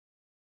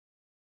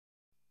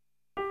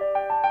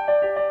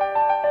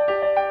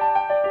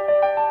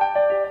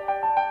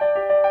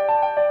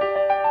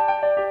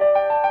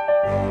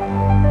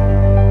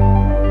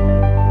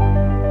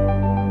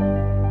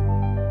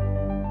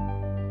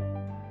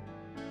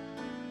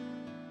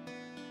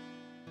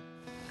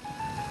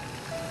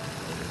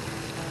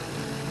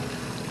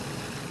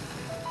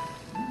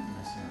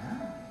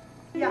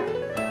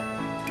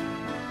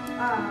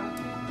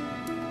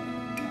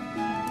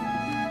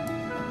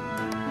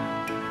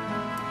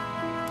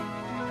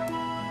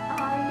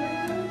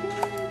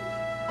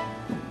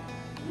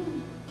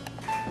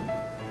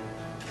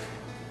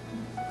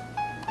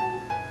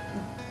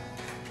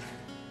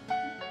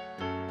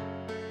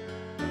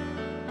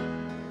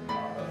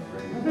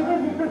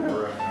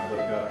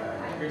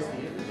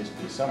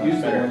so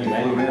much better when you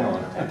flew in on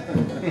it.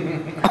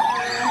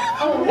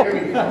 Oh, there we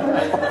go.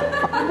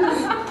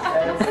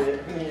 That's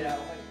it. Yeah.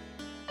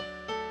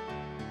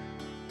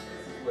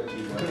 This is what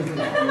you want to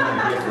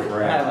get for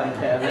Brad. I like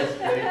that. That's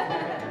great.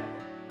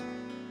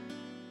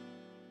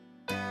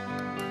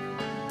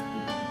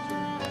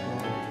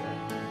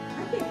 I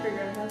can't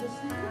figure out how this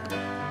thing works.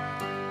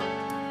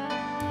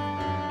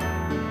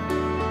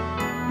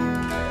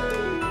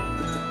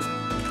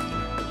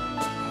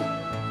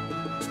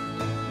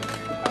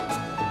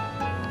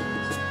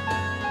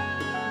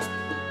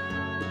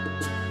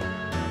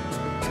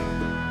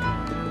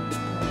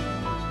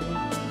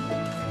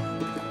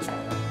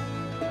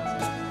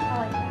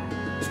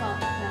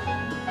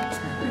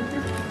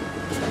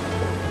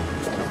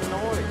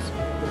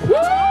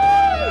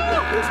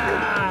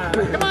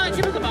 Come on,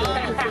 give us the ball.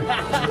 I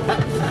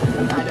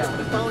know.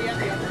 Oh, yeah.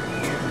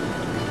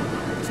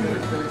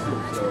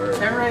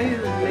 Everybody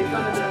make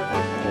fun of the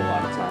whole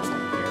lot of time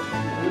here.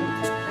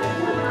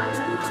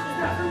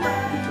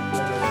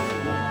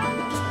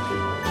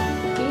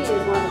 He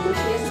is one of the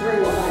bushiest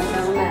girls I've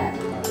ever met.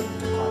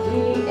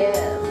 He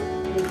is.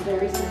 He's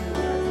very similar.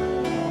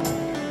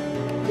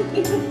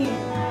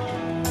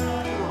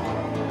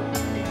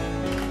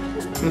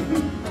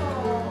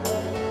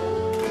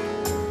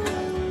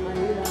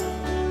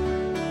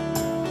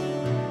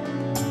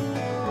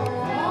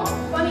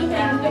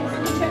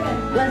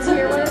 Let's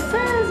hear what it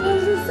says. What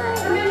does it say?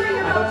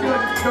 I thought you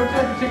had to go to the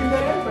chicken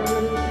dance.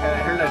 I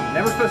heard I'm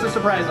never supposed to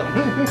surprise them.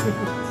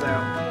 So.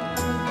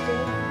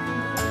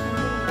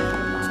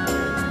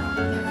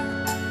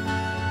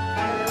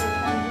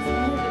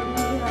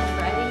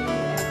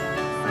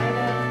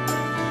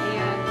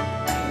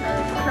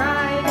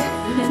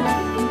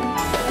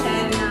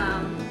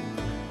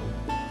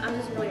 I'm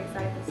just really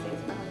excited to see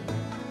his family.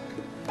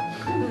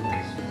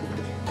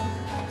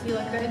 Do you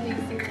look good? Do you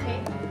see the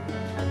cake?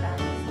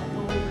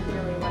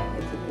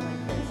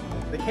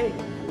 The cake.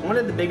 One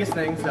of the biggest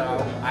things that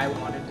I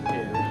wanted to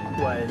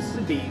do was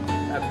to be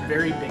a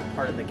very big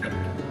part of the cake.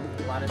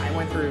 I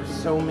went through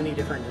so many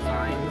different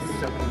designs,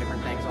 so many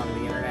different things on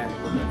the internet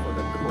looking for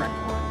the correct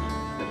one.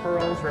 The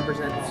pearls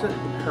represent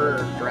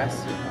her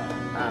dress.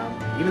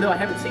 Even though I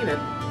haven't seen it,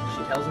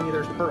 she tells me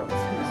there's pearls.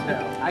 So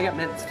I got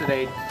mints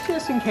today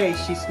just in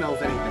case she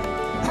smells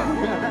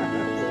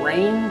anything.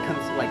 Rain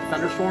comes like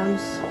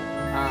thunderstorms.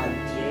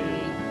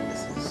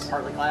 This is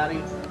partly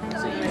cloudy.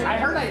 I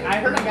heard I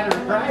got her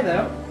to cry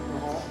though.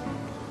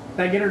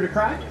 Did I get her to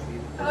cry?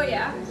 Oh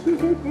yeah.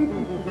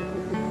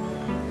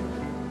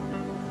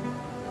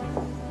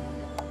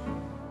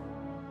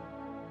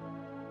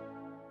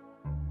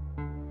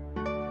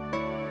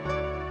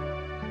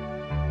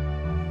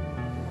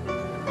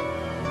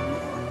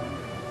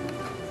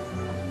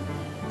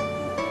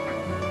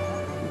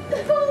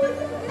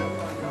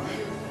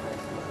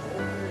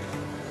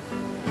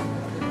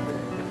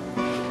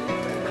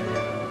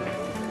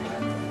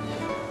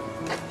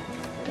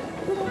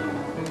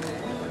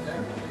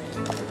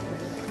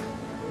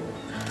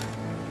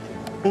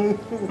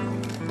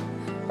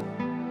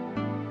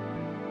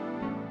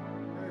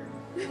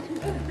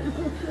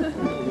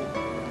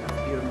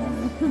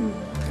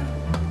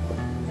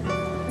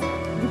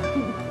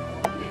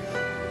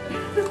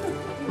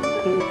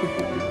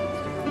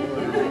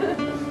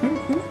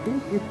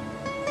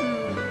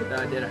 No,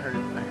 I did. I heard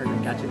I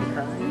got you to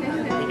cry.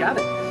 You got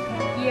it.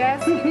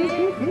 Yes, you did.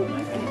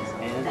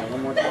 And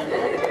one more time.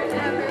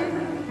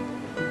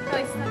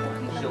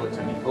 Show it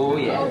to me. Oh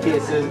yeah,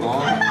 kisses,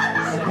 long,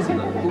 sexy,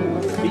 look,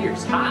 ooh,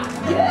 fierce, hot.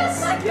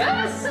 Yes,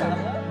 yes.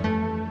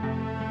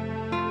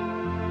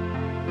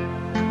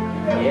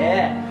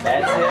 Yeah,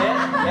 that's it.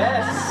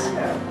 Yes.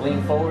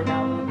 Lean forward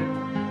now a little bit.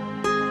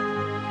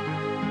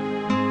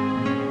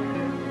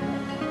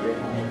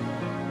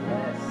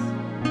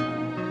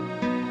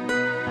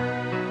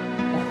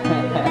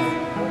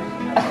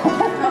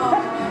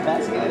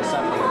 That's good.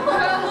 Something.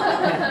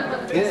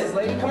 Good.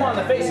 Lady, come on,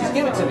 the faces.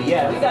 Give it to me.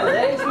 Yeah, we got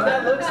legs, we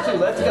got looks too.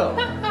 Let's go.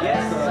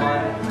 Yes.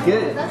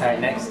 Good. All right,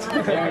 next.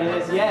 There it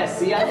is. Yes.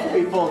 See, I think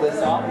we pulled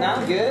this off. Now,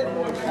 good.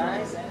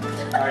 Nice.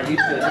 All right, you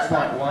two. Just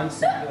want one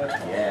singular.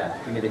 Yeah.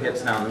 Give me the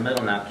hips now in the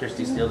middle. Now,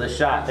 Christy, steal this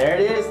shot. There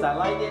it is. I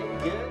like it.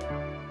 Good.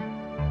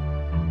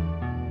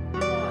 You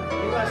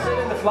want to sit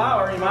in the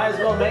flower? You might as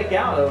well make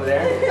out over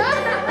there.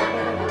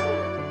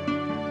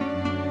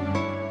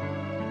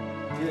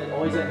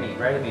 Always at me,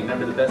 right at me.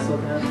 Remember the best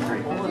looking out of the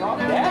three. Pull it off.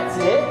 That's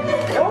it.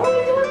 Oh,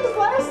 you worked this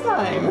last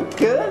time.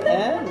 Good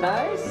and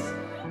nice.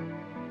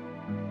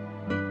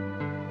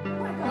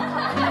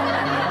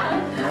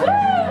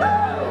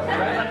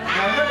 Right.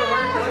 Now remember,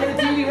 we're in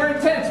TV. We're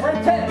intense. We're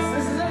intense.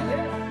 This is it.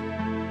 Yeah.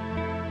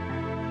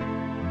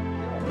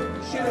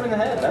 Shoot him in the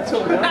head. That's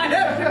what we're doing. I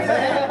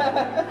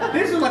know.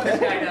 This is what this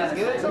guy does.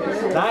 Good.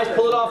 Nice.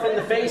 Pull it off in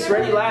the face.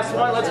 Ready? Last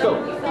one. Let's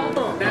go.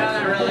 No,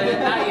 not really.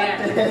 Not yet.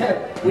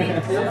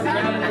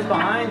 Brandon is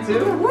behind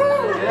too. Woo!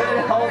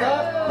 Good. Hold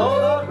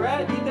up,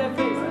 Brad. Beat that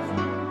face.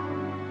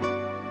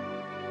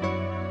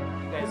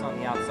 You guys on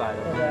the outside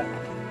of that.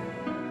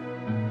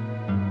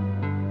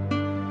 Put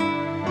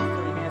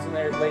your hands in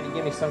there. Lady,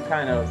 give me some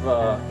kind of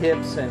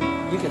hips, and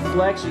you can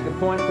flex, you can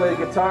point, play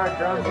the guitar,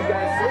 drums. You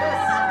guys,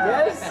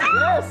 yes,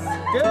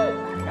 good.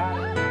 Got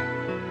it.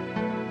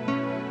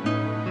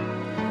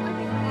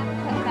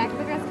 Back of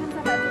the dress comes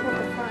up, I have to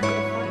hold the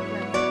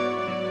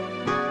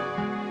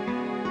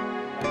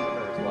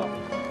front.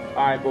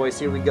 All right, boys,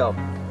 here we go.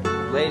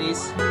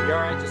 Ladies, you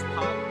all right? Just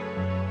pop.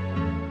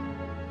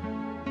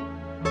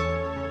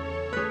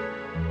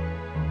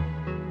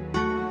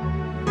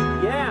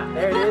 Yeah,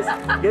 there it is.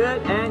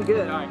 Good and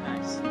good. All right,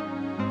 nice.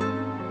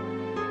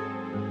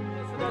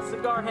 So that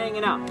cigar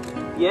hanging out.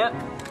 Yep,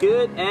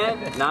 good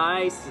and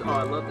nice. Oh,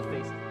 I love the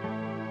face.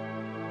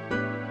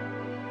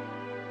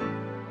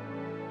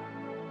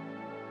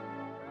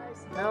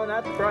 No,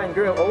 not the fry and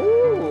grill.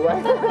 Oh,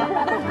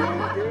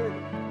 good.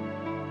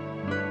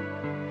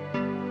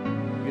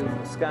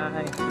 Beautiful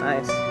sky,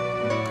 nice.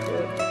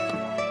 Good.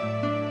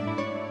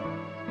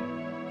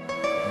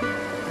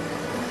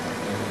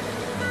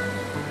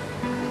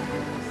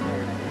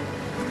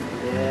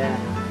 Yeah,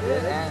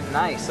 good and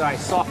nice. All right,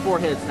 soft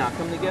foreheads now.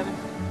 Come together.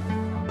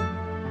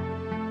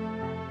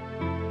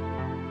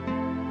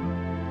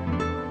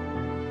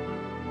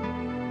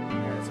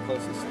 There, it's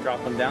closest.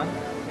 Drop them down.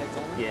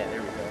 Yeah,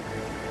 there we go.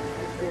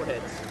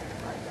 Foreheads.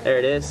 There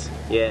it is.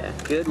 Yeah,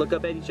 good. Look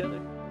up at each other.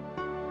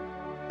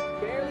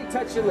 Barely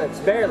touch your lips,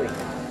 barely.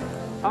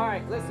 All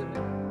right, listen.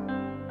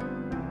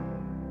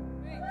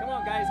 Hey, come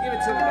on, guys, give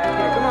it to me back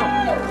here. Come on.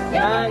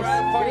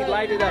 Nice. Party,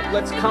 light it up.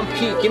 Let's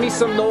compete. Give me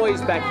some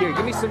noise back here.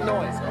 Give me some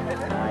noise.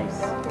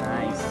 Nice,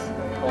 nice.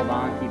 Hold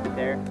on, keep it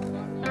there.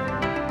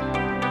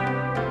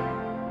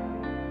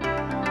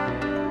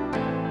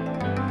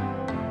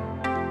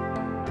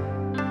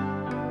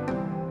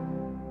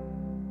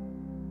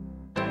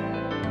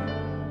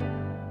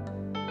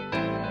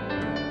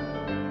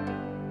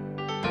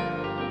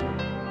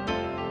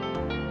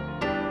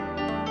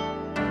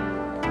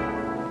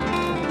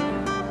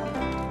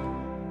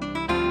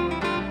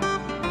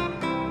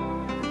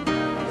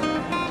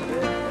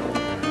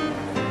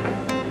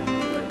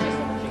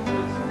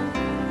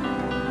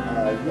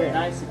 Very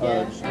nice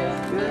again.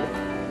 Good.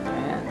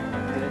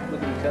 And good.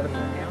 Look at each other for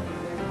now.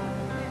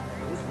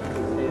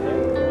 Stay there.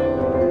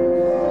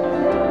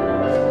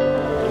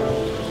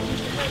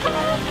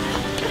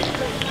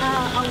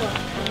 I'll look.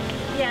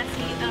 Yeah,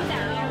 see,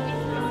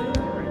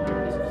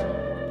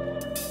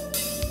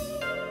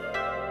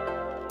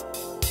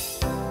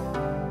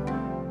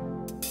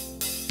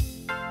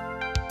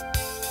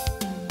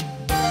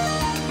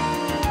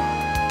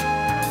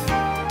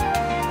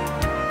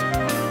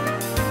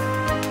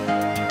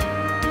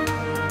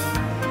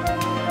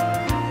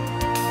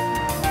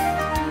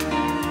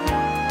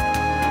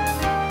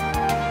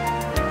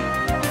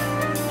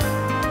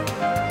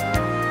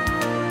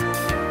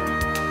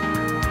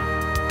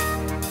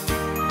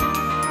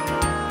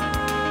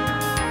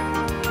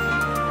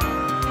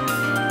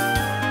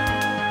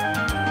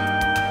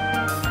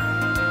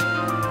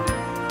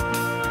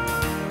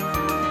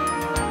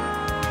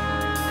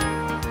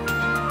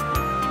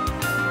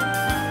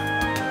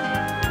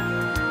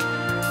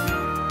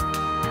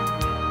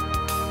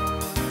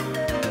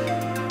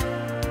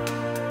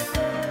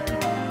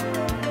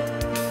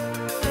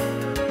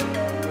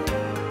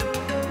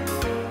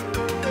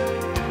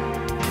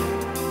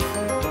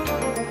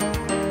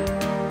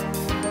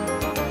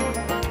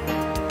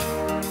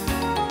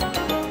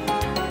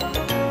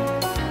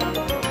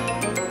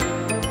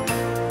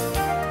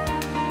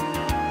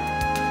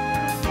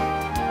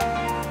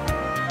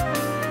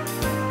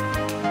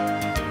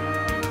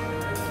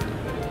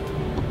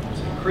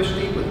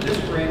 Christy, with this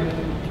ring,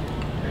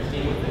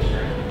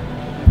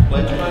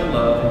 pledge my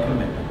love and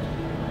commitment.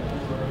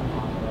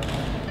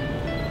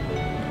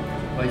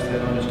 Place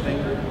that on his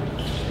finger.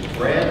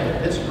 Brad, with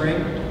this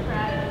ring,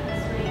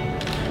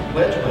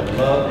 pledge my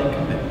love and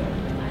commitment.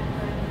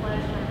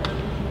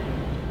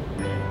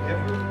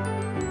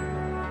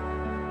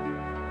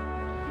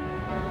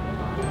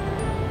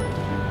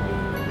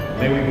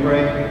 May we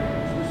pray?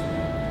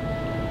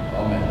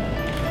 Amen.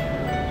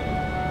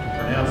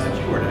 Pronounce that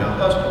you are now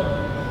husband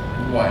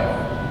and wife.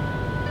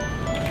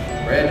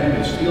 Brad, you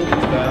may seal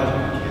these vows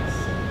with a kiss.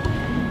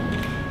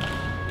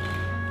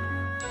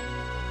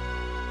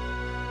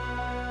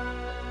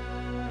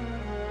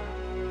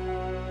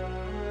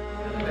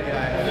 May I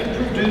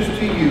introduce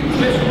to you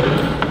Mr.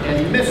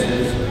 and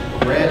Mrs.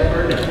 Brad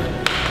Burnett.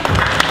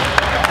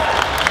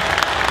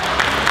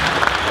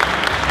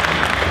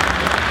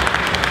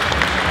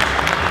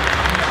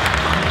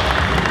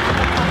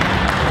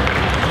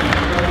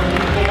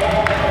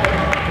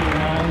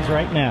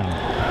 Right now.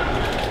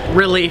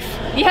 Relief.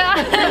 yeah.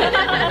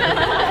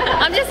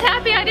 I'm just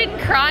happy I didn't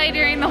cry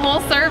during the whole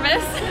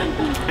service.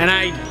 And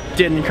I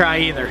didn't cry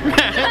either.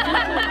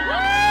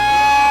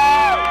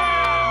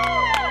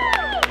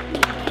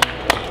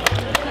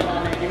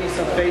 Give me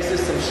some faces,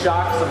 some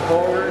shock, some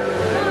forward.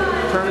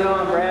 Turn it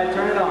on, Brad,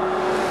 turn it on.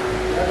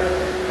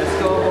 Let's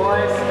go,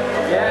 boys.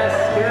 Yes,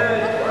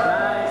 good.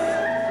 Nice.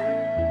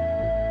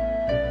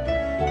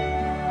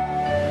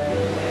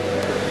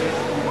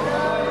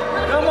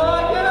 Come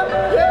on, get up.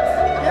 Yes,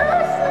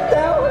 yes.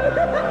 Down.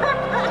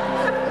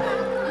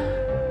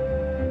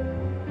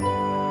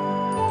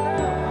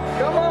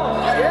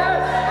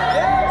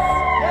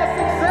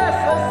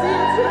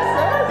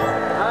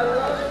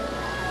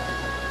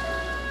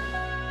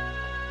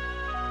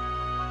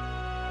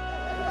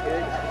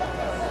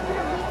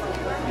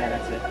 Yeah,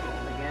 that's it.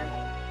 Again.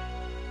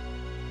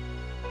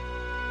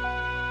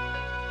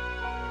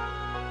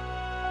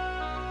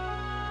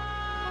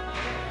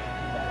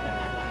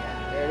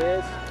 There it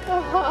is.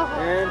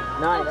 And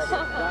nice.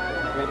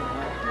 Ready?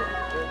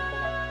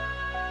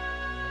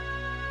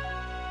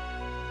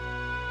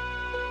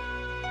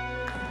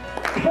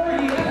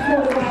 Fergie,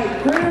 escorted by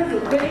Chris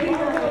and Baby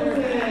Rose.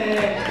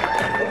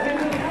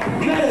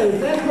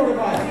 Meadows, escorted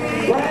by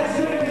Brad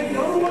Sugar. The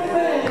number one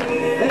thing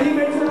that he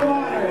makes her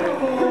honor.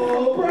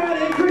 Oh, Brad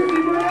and Christy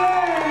and Brad.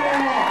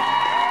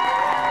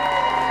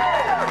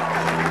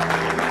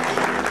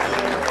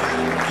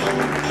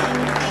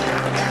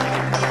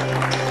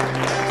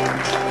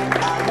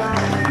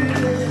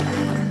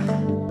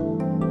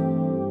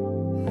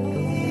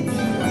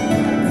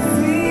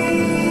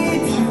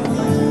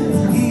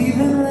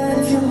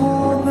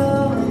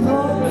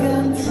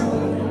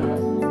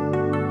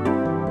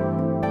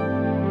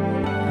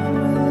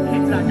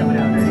 It's not coming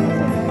out very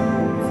well.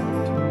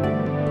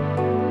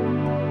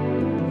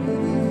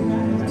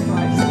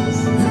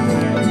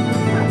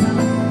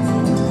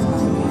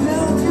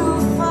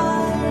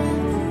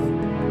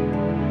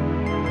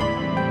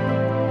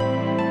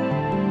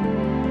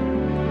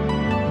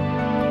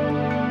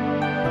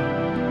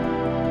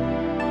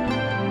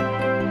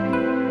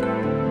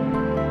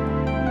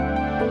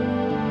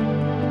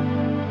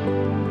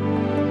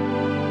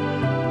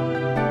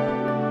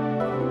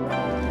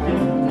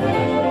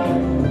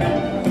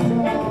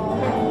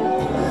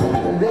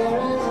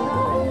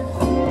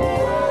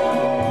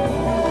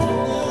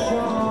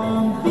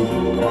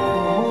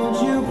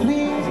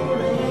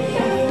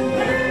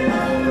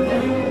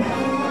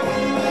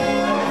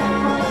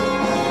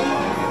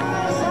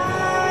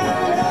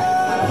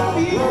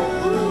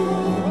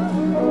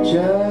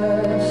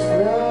 Just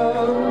the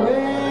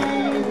way.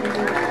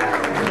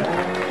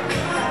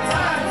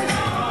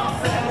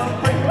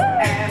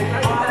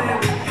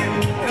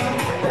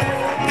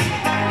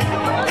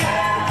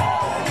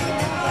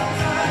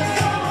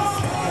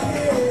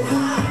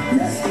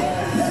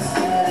 Let's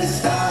get it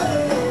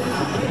started.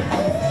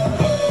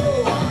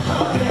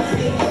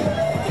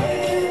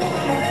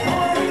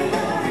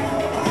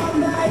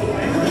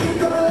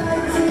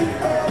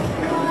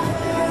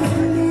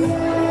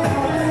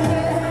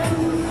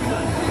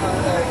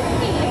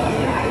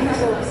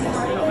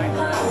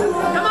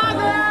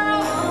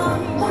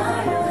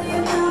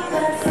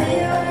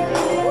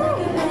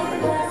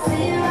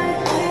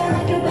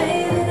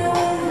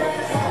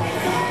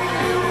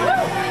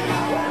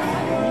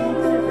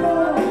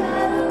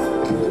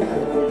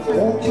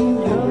 Don't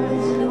you